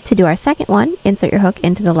 To do our second one, insert your hook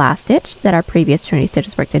into the last stitch that our previous Trinity stitch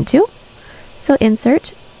was worked into. So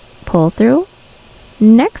insert, pull through,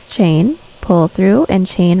 next chain, pull through, and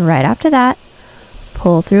chain right after that,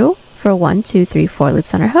 pull through for 1, 2, 3, 4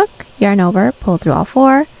 loops on our hook, yarn over, pull through all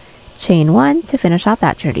 4, chain 1 to finish off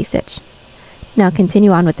that Trinity stitch. Now continue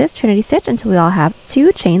on with this Trinity stitch until we all have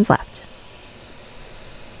 2 chains left.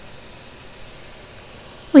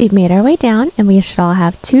 We've made our way down and we should all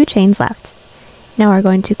have 2 chains left. Now we're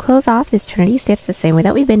going to close off this Trinity stitch the same way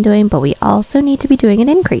that we've been doing, but we also need to be doing an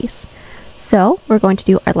increase. So we're going to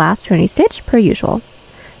do our last Trinity stitch per usual.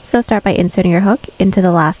 So start by inserting your hook into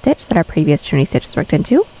the last stitch that our previous Trinity stitch was worked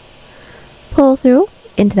into. Pull through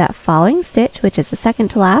into that following stitch, which is the second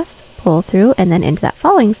to last, pull through, and then into that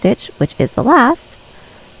following stitch, which is the last,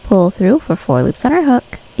 pull through for 4 loops on our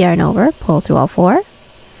hook, yarn over, pull through all 4.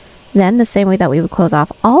 Then the same way that we would close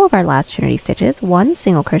off all of our last Trinity stitches, 1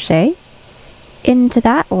 single crochet into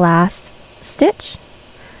that last stitch.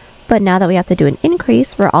 But now that we have to do an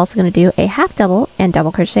increase, we're also going to do a half double and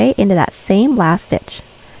double crochet into that same last stitch.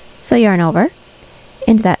 So yarn over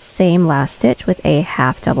into that same last stitch with a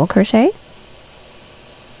half double crochet,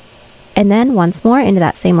 and then once more into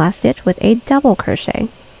that same last stitch with a double crochet.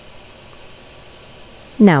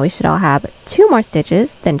 Now we should all have 2 more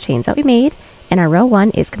stitches than chains that we made, and our row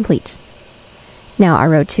 1 is complete. Now our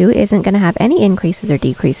row 2 isn't going to have any increases or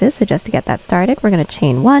decreases, so just to get that started, we're going to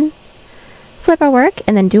chain 1, flip our work,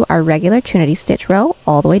 and then do our regular Trinity stitch row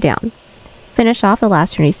all the way down. Finish off the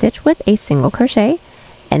last Trinity stitch with a single crochet,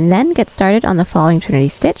 and then get started on the following Trinity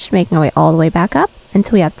stitch, making our way all the way back up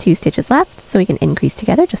until we have 2 stitches left, so we can increase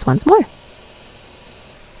together just once more.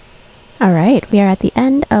 Alright, we are at the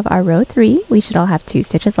end of our row 3. We should all have 2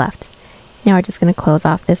 stitches left. Now we're just going to close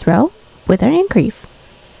off this row with our increase.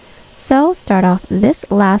 So start off this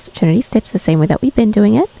last Trinity stitch the same way that we've been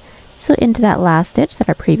doing it. So into that last stitch that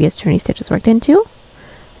our previous Trinity stitch was worked into,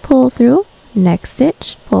 pull through, next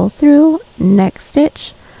stitch, pull through, next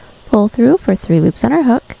stitch, pull through for 3 loops on our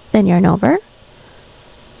hook, then yarn over,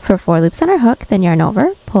 for 4 loops on our hook, then yarn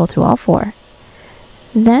over, pull through all 4.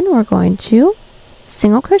 Then we're going to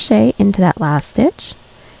single crochet into that last stitch,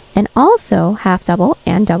 and also half double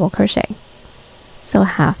and double crochet. So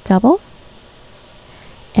half double,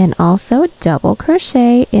 and also double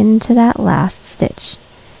crochet into that last stitch.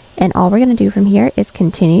 And all we're going to do from here is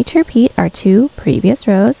continue to repeat our 2 previous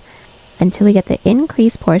rows until we get the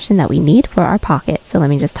increase portion that we need for our pocket. So let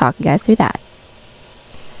me just talk you guys through that.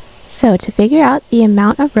 So to figure out the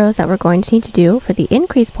amount of rows that we're going to need to do for the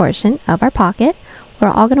increase portion of our pocket, we're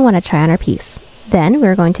all going to want to try on our piece. Then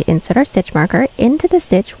we're going to insert our stitch marker into the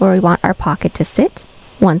stitch where we want our pocket to sit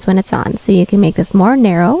once when it's on. So you can make this more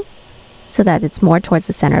narrow so that it's more towards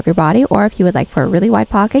the center of your body, or if you would like for a really wide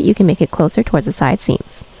pocket, you can make it closer towards the side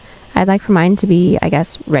seams. I'd like for mine to be, I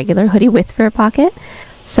guess, regular hoodie width for a pocket.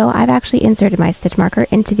 So I've actually inserted my stitch marker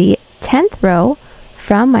into the 10th row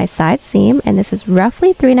from my side seam, and this is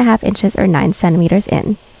roughly 3.5 inches or 9 centimeters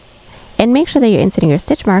in. And make sure that you're inserting your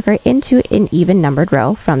stitch marker into an even numbered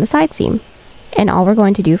row from the side seam. And all we're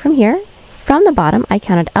going to do from here, from the bottom, I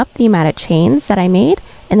counted up the amount of chains that I made,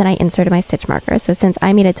 and then I inserted my stitch marker. So since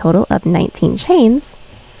I made a total of 19 chains,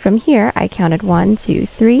 from here I counted 1, 2,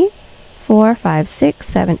 3, 4, 5, 6,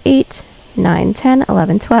 7, 8, 9, 10,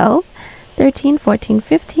 11, 12, 13, 14,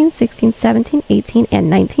 15, 16, 17, 18, and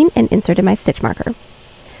 19, and inserted my stitch marker.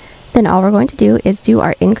 Then all we're going to do is do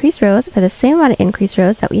our increase rows for the same amount of increase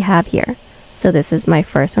rows that we have here. So this is my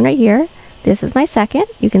first one right here. This is my second.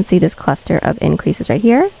 You can see this cluster of increases right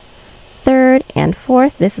here. Third and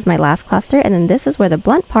fourth, this is my last cluster, and then this is where the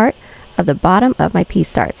blunt part of the bottom of my piece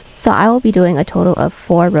starts. So I will be doing a total of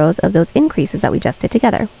 4 rows of those increases that we just did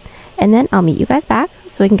together. And then I'll meet you guys back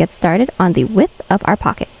so we can get started on the width of our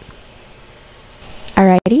pocket.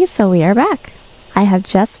 Alrighty, so we are back. I have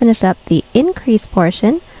just finished up the increase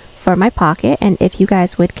portion for my pocket, and if you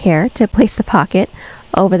guys would care to place the pocket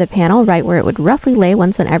over the panel right where it would roughly lay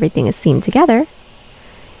once when everything is seamed together,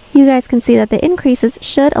 you guys can see that the increases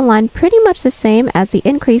should align pretty much the same as the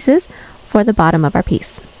increases for the bottom of our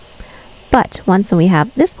piece. But once when we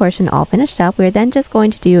have this portion all finished up, we're then just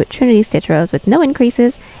going to do Trinity stitch rows with no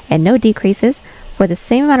increases and no decreases for the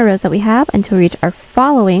same amount of rows that we have until we reach our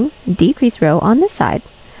following decrease row on this side.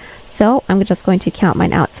 So I'm just going to count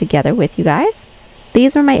mine out together with you guys.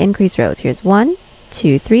 These are my increase rows. Here's 1,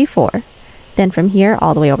 2, 3, 4. Then from here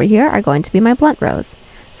all the way over here are going to be my blunt rows.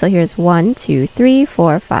 So here's 1, 2, 3,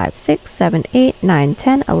 4, 5, 6, 7, 8, 9,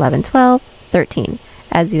 10, 11, 12, 13.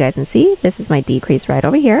 As you guys can see, this is my decrease right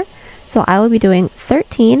over here. So I will be doing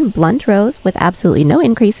 13 blunt rows with absolutely no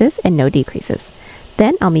increases and no decreases.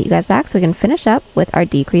 Then I'll meet you guys back so we can finish up with our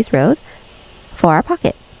decrease rows for our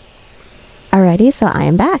pocket. Alrighty, so I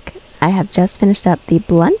am back. I have just finished up the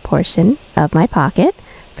blunt portion of my pocket.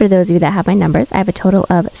 For those of you that have my numbers, I have a total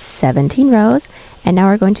of 17 rows, and now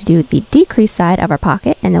we're going to do the decrease side of our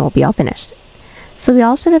pocket, and then we'll be all finished. So we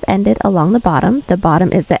all should have ended along the bottom. The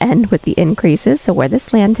bottom is the end with the increases, so where the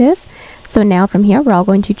slant is. So now from here, we're all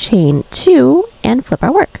going to chain 2 and flip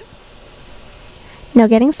our work. Now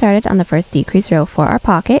getting started on the first decrease row for our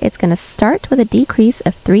pocket, it's going to start with a decrease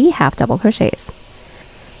of 3 half double crochets.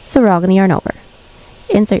 So we're all going to yarn over.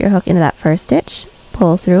 Insert your hook into that first stitch,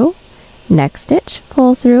 pull through, next stitch,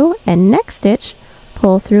 pull through, and next stitch,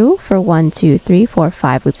 pull through for 1, 2, 3, 4,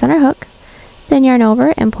 5 loops on our hook. Then yarn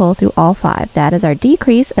over and pull through all 5. That is our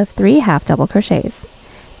decrease of 3 half double crochets.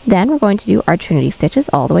 Then we're going to do our Trinity stitches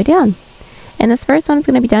all the way down. And this first one is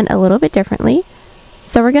going to be done a little bit differently.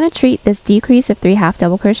 So we're going to treat this decrease of 3 half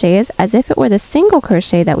double crochets as if it were the single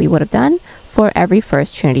crochet that we would have done for every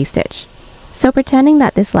first Trinity stitch. So pretending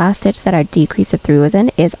that this last stitch that our decrease of 3 was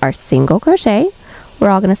in is our single crochet, we're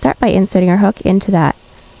all going to start by inserting our hook into that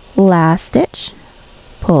last stitch,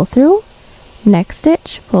 pull through, next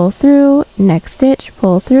stitch, pull through, next stitch,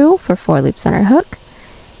 pull through for 4 loops on our hook,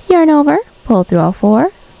 yarn over, pull through all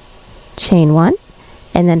 4, chain 1,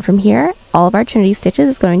 and then from here, all of our Trinity stitches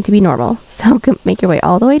is going to be normal. So make your way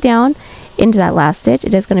all the way down into that last stitch.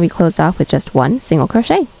 It is going to be closed off with just 1 single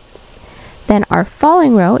crochet. Then our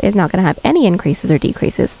following row is not going to have any increases or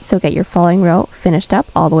decreases. So get your following row finished up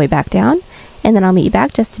all the way back down, and then I'll meet you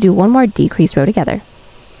back just to do one more decrease row together.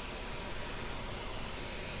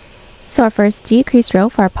 So our first decrease row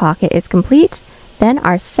for our pocket is complete. Then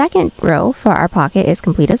our second row for our pocket is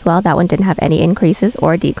complete as well. That one didn't have any increases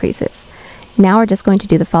or decreases. Now we're just going to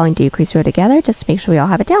do the following decrease row together just to make sure we all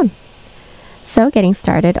have it down. So getting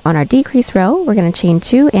started on our decrease row, we're going to chain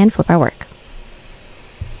 2 and flip our work.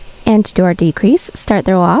 And to do our decrease, start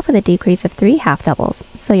the row off with a decrease of 3 half doubles.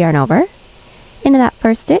 So yarn over, into that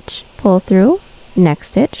first stitch, pull through, next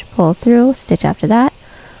stitch, pull through, stitch after that,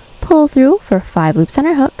 pull through for 5 loops on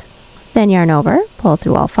our hook, then yarn over, pull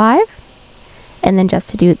through all 5, and then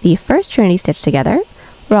just to do the first Trinity stitch together,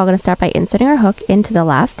 we're all going to start by inserting our hook into the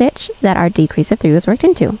last stitch that our decrease of 3 was worked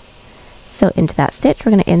into. So into that stitch,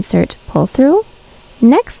 we're going to insert, pull through,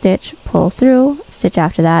 next stitch, pull through, stitch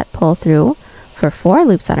after that, pull through for 4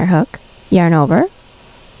 loops on our hook, yarn over,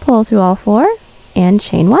 pull through all 4, and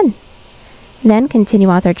chain 1. Then continue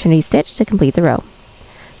on with our Trinity stitch to complete the row.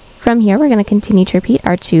 From here, we're going to continue to repeat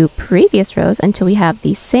our 2 previous rows until we have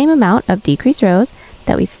the same amount of decreased rows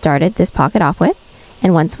that we started this pocket off with.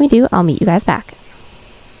 And once we do, I'll meet you guys back.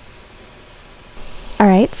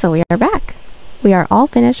 Alright, so we are back. We are all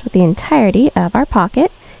finished with the entirety of our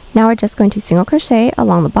pocket. Now we're just going to single crochet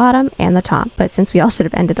along the bottom and the top. But since we all should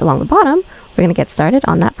have ended along the bottom, we're going to get started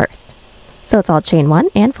on that first. So let's all chain 1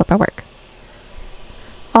 and flip our work.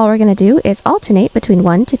 All we're going to do is alternate between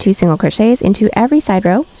 1 to 2 single crochets into every side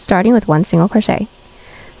row, starting with 1 single crochet.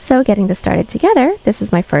 So getting this started together, this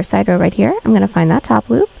is my first side row right here. I'm going to find that top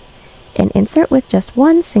loop and insert with just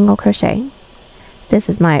 1 single crochet. This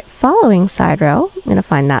is my following side row. I'm going to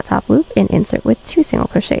find that top loop and insert with 2 single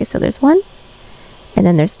crochets. So there's 1 and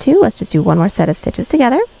then there's 2. Let's just do one more set of stitches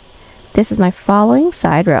together. This is my following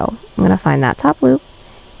side row. I'm going to find that top loop,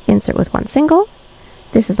 insert with 1 single.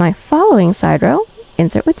 This is my following side row.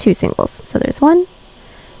 Insert with 2 singles. So there's 1,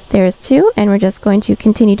 there's 2, and we're just going to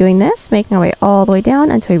continue doing this, making our way all the way down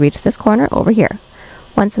until we reach this corner over here.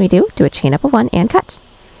 Once we do a chain up of 1 and cut.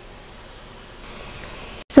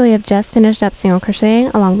 So we have just finished up single crocheting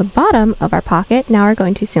along the bottom of our pocket. Now we're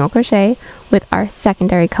going to single crochet with our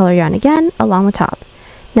secondary color yarn again along the top.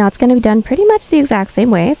 Now it's going to be done pretty much the exact same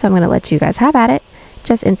way, so I'm going to let you guys have at it.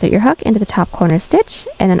 Just insert your hook into the top corner stitch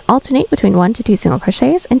and then alternate between 1 to 2 single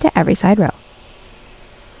crochets into every side row.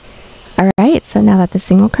 Alright, so now that the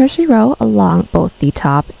single crochet row along both the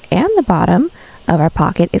top and the bottom of our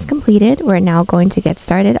pocket is completed, we're now going to get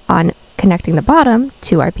started on connecting the bottom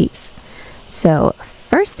to our piece. So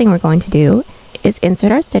first thing we're going to do is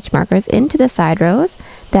insert our stitch markers into the side rows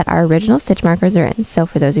that our original stitch markers are in. So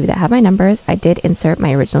for those of you that have my numbers, I did insert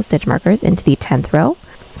my original stitch markers into the 10th row.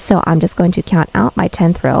 So I'm just going to count out my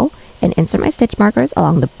 10th row and insert my stitch markers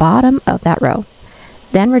along the bottom of that row.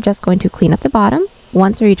 Then we're just going to clean up the bottom.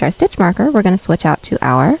 Once we reach our stitch marker, we're going to switch out to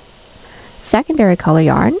our secondary color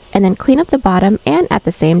yarn and then clean up the bottom and at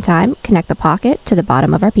the same time connect the pocket to the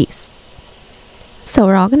bottom of our piece. So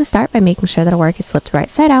we're all going to start by making sure that our work is flipped right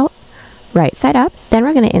side out, right side up. Then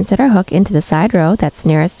we're going to insert our hook into the side row that's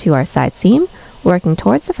nearest to our side seam, working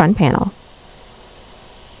towards the front panel.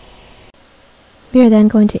 We are then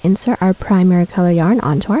going to insert our primary color yarn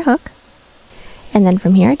onto our hook. And then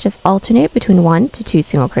from here, just alternate between 1 to 2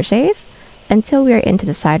 single crochets until we are into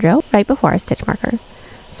the side row right before our stitch marker.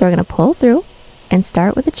 So we're going to pull through and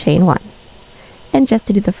start with a chain 1. And just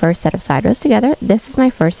to do the first set of side rows together, this is my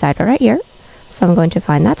first side row right here. So I'm going to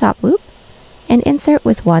find that top loop and insert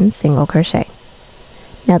with 1 single crochet.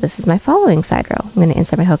 Now this is my following side row. I'm going to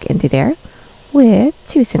insert my hook into there with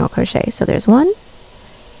 2 single crochets. So there's 1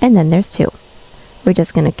 and then there's 2. We're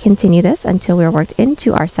just going to continue this until we're worked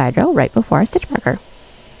into our side row right before our stitch marker.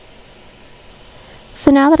 So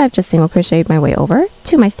now that I've just single crocheted my way over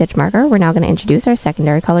to my stitch marker, we're now going to introduce our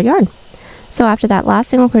secondary color yarn. So after that last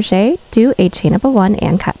single crochet, do a chain up of 1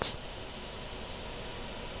 and cut.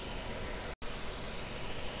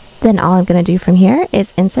 Then all I'm going to do from here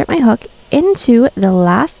is insert my hook into the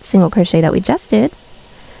last single crochet that we just did,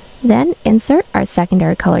 then insert our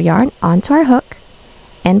secondary color yarn onto our hook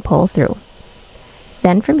and pull through.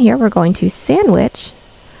 Then from here we're going to sandwich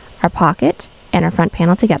our pocket and our front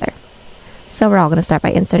panel together. So we're all going to start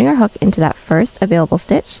by inserting our hook into that first available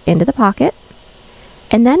stitch into the pocket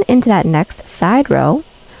and then into that next side row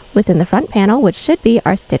within the front panel, which should be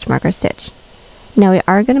our stitch marker stitch. Now we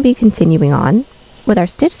are going to be continuing on with our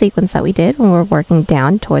stitch sequence that we did when we were working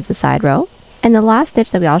down towards the side row. And the last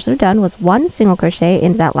stitch that we all should have done was 1 single crochet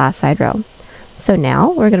into that last side row. So now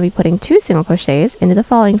we're going to be putting 2 single crochets into the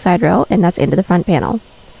following side row, and that's into the front panel.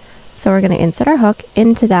 So we're going to insert our hook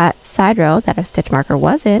into that side row that our stitch marker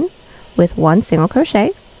was in with 1 single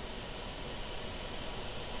crochet.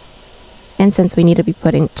 And since we need to be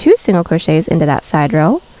putting 2 single crochets into that side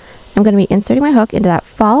row, I'm going to be inserting my hook into that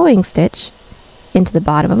following stitch into the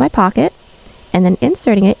bottom of my pocket and then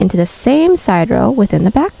inserting it into the same side row within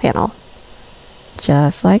the back panel.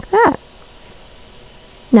 Just like that.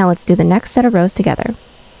 Now let's do the next set of rows together.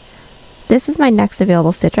 This is my next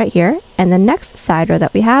available stitch right here, and the next side row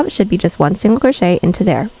that we have should be just 1 single crochet into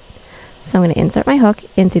there. So I'm going to insert my hook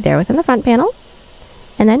into there within the front panel,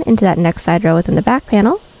 and then into that next side row within the back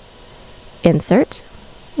panel, insert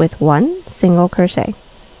with 1 single crochet.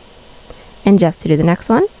 And just to do the next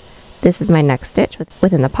one, this is my next stitch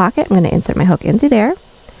within the pocket. I'm going to insert my hook into there,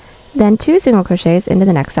 then 2 single crochets into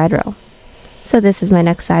the next side row. So this is my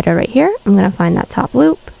next side row right here. I'm going to find that top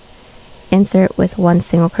loop, insert with 1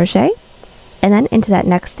 single crochet, and then into that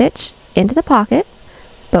next stitch into the pocket,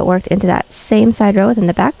 but worked into that same side row within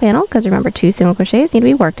the back panel, because remember 2 single crochets need to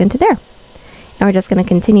be worked into there. And we're just going to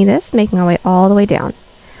continue this, making our way all the way down.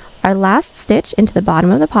 Our last stitch into the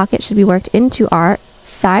bottom of the pocket should be worked into our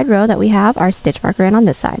side row that we have our stitch marker in on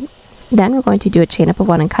this side. Then we're going to do a chain up of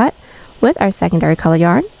 1 and cut with our secondary color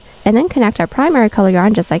yarn, and then connect our primary color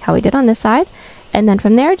yarn just like how we did on this side. And then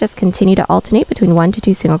from there, just continue to alternate between 1 to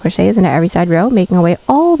 2 single crochets into every side row, making our way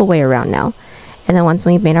all the way around now. And then once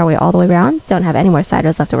we've made our way all the way around, don't have any more side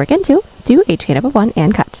rows left to work into, do a chain up of 1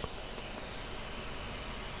 and cut.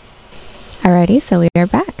 Alrighty, so we are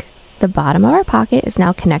back. The bottom of our pocket is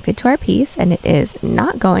now connected to our piece, and it is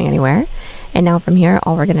not going anywhere. And now from here,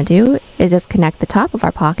 all we're going to do is just connect the top of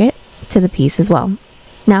our pocket to the piece as well.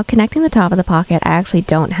 Now, connecting the top of the pocket, I actually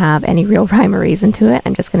don't have any real rhyme or reason to it.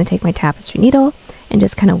 I'm just going to take my tapestry needle and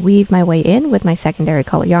just kind of weave my way in with my secondary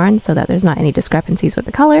color yarn so that there's not any discrepancies with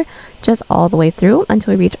the color, just all the way through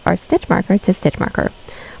until we reach our stitch marker to stitch marker.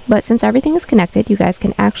 But since everything is connected, you guys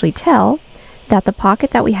can actually tell that the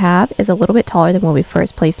pocket that we have is a little bit taller than when we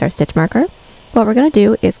first placed our stitch marker. What we're going to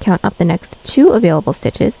do is count up the next 2 available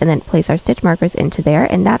stitches and then place our stitch markers into there,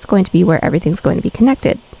 and that's going to be where everything's going to be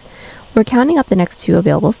connected. We're counting up the next 2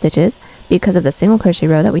 available stitches because of the single crochet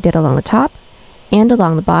row that we did along the top and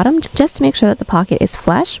along the bottom, just to make sure that the pocket is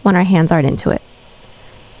flush when our hands aren't into it.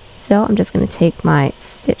 So I'm just going to take my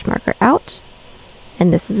stitch marker out,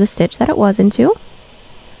 and this is the stitch that it was into.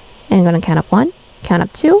 And I'm going to count up 1, count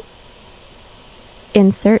up 2,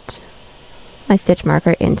 insert my stitch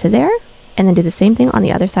marker into there, and then do the same thing on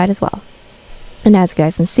the other side as well. And as you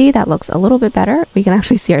guys can see, that looks a little bit better. We can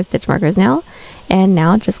actually see our stitch markers now. And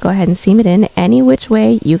now just go ahead and seam it in any which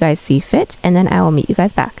way you guys see fit, and then I will meet you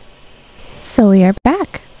guys back. So we are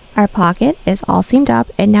back. Our pocket is all seamed up,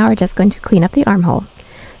 and now we're just going to clean up the armhole.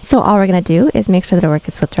 So all we're going to do is make sure that our work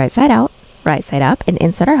is flipped right side out, right side up, and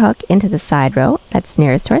insert our hook into the side row that's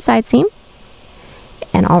nearest to our side seam.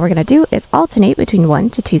 And all we're going to do is alternate between 1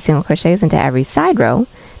 to 2 single crochets into every side row,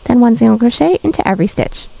 then 1 single crochet into every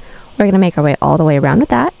stitch. We're going to make our way all the way around with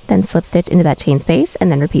that, then slip stitch into that chain space,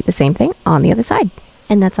 and then repeat the same thing on the other side.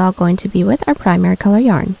 And that's all going to be with our primary color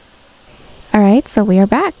yarn. Alright, so we are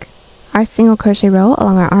back. Our single crochet row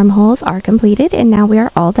along our armholes are completed, and now we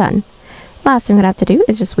are all done. Last thing we're going to have to do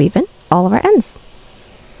is just weave in all of our ends.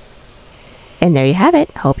 And there you have it.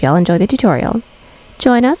 Hope y'all enjoyed the tutorial.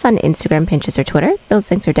 Join us on Instagram, Pinterest, or Twitter. Those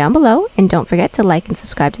links are down below, and don't forget to like and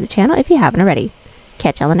subscribe to the channel if you haven't already.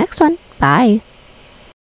 Catch y'all in the next one. Bye!